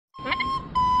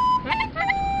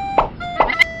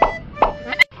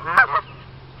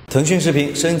腾讯视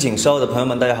频深井烧的朋友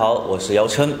们，大家好，我是姚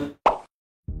琛。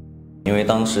因为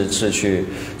当时是去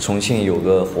重庆有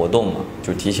个活动嘛，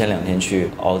就提前2天去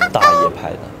熬大夜拍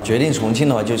的。决定重庆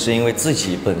的话，就是因为自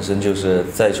己本身就是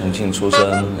在重庆出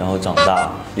生，然后长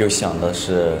大，又想的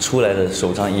是出来的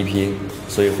首张 EP，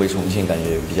 所以回重庆感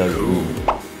觉比较有意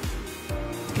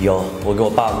义。有，我给我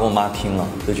爸跟我妈听了，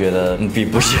都觉得比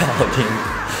不屑好听。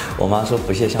我妈说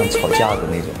不屑像吵架的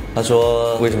那种。她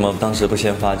说为什么当时不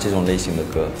先发这种类型的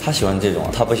歌？她喜欢这种，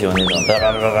她不喜欢那种叭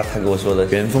叭叭叭。她给我说的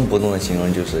原封不动的形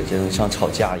容就是这种像吵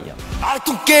架一样。I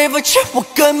don't give a shit， 我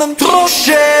根本不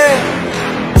屑。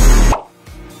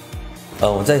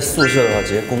我在宿舍的话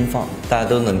直接公放，大家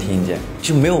都能听见，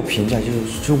就没有评价，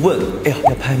就问，哎呀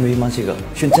要拍 MV 吗？这个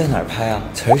去在哪儿拍啊？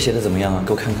词儿写的怎么样啊？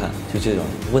给我看看，就这种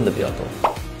问的比较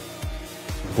多。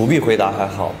不必回答还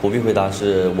好，不必回答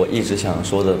是我一直想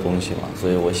说的东西嘛，所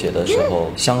以我写的时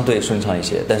候相对顺畅一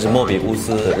些。但是莫比乌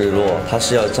斯的日落，它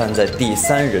是要站在第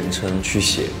3人称去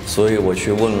写，所以我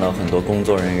去问了很多工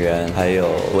作人员，还有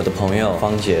我的朋友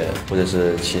芳姐，或者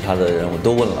是其他的人，我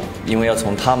都问了，因为要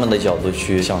从他们的角度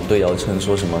去想对姚琛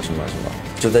说什么什么什么，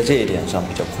就在这一点上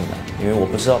比较困难，因为我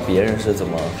不知道别人是怎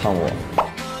么看我。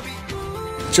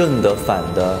正的反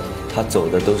的，他走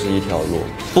的都是一条路，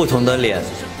不同的脸，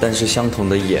但是相同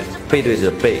的眼，背对着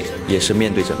背，也是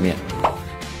面对着面。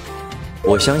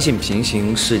我相信平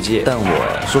行世界，但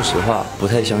我说实话不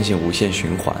太相信无限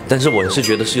循环。但是我是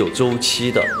觉得是有周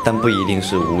期的，但不一定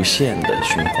是无限的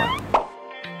循环。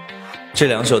这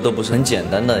2首都不是很简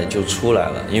单的就出来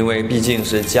了，因为毕竟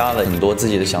是加了很多自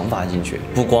己的想法进去，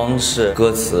不光是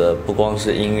歌词，不光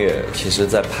是音乐，其实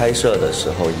在拍摄的时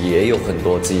候也有很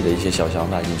多自己的一些小想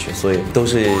法进去，所以都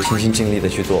是尽心尽力的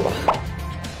去做吧。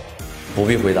不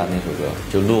必回答那首歌，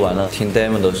就录完了，听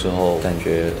demo 的时候感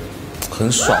觉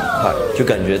很爽快，就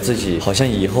感觉自己好像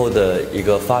以后的一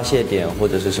个发泄点或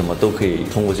者是什么都可以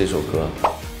通过这首歌。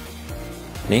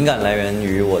灵感来源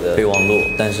于我的备忘录，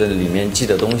但是里面记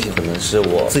的东西可能是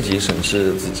我自己审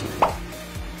视自己。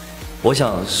我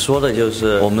想说的就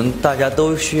是，我们大家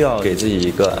都需要给自己一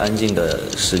个安静的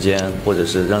时间，或者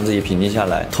是让自己平静下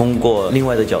来，通过另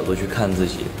外的角度去看自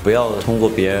己，不要通过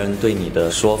别人对你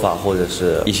的说法或者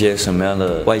是一些什么样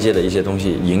的外界的一些东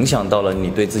西影响到了你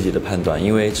对自己的判断，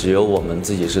因为只有我们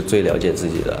自己是最了解自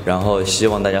己的。然后希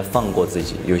望大家放过自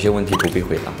己，有些问题不必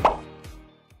回答。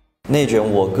内卷，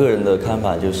我个人的看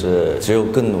法就是，只有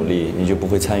更努力，你就不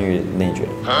会参与内卷。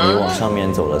你往上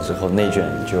面走了之后，内卷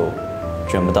就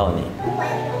卷不到你。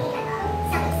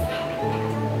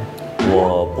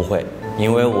我不会，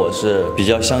因为我是比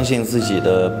较相信自己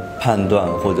的判断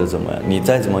或者怎么样。你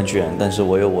再怎么卷，但是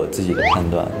我有我自己的判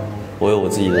断，我有我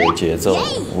自己的节奏，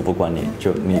我不管你，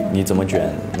就你怎么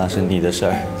卷，那是你的事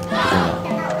儿，不重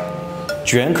要。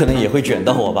卷可能也会卷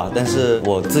到我吧，但是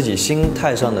我自己心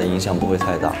态上的影响不会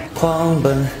太大。狂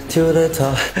奔 to the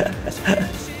top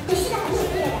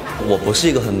我不是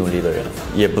一个很努力的人，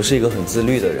也不是一个很自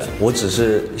律的人，我只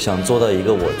是想做到一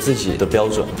个我自己的标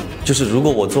准。就是如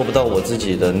果我做不到我自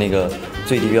己的那个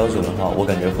最低标准的话，我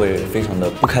感觉会非常的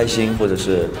不开心，或者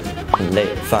是很累。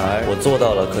反而我做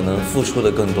到了，可能付出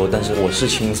的更多，但是我是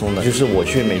轻松的。就是我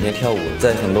去每天跳舞，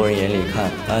在很多人眼里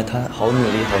看，哎，他好努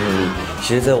力，好努力。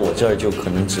其实在我这儿就可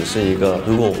能只是一个，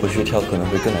如果我不去跳，可能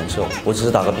会更难受。我只是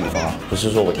打个比方啊，不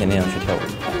是说我天天要去跳舞。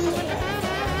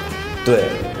对，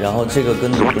然后这个跟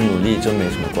努不努力真没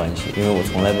什么关系，因为我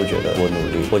从来不觉得我努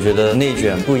力。我觉得内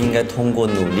卷不应该通过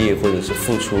努力或者是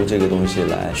付出这个东西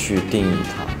来去定义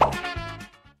它。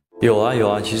有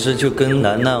啊，其实就跟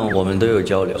楠楠我们都有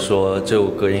交流，说这首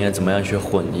歌应该怎么样去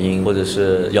混音，或者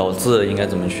是咬字应该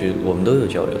怎么去，我们都有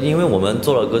交流。因为我们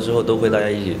做了歌之后都会大家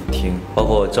一起听，包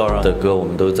括赵让的歌我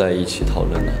们都在一起讨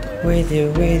论的。With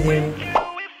you, with you。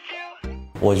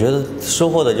我觉得收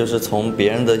获的就是从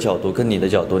别人的角度跟你的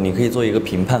角度，你可以做一个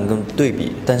评判跟对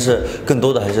比，但是更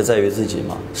多的还是在于自己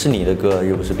嘛，是你的歌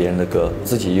又不是别人的歌，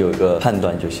自己有一个判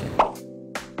断就行。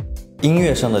音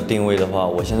乐上的定位的话，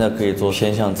我现在可以做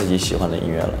偏向自己喜欢的音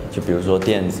乐了，就比如说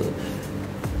电子、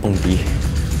蹦迪、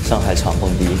上海场蹦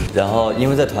迪。然后因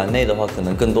为在团内的话，可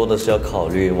能更多的是要考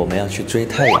虑我们要去追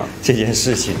太阳这件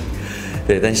事情。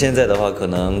对，但现在的话，可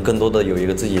能更多的有一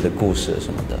个自己的故事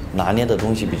什么的，拿捏的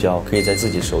东西比较可以在自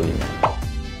己手里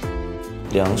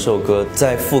面。2首歌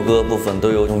在副歌部分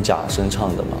都有种假声唱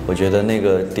的嘛，我觉得那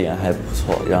个点还不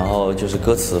错。然后就是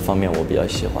歌词方面我比较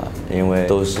喜欢，因为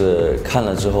都是看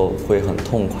了之后会很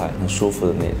痛快、很舒服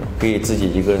的那种，可以自己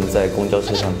一个人在公交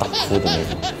车上大哭的那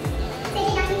种。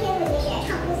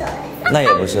那也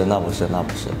不是，那不是。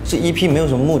这 EP 没有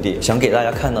什么目的，想给大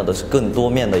家看到的是更多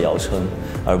面的姚琛，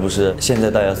而不是现在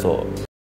大家所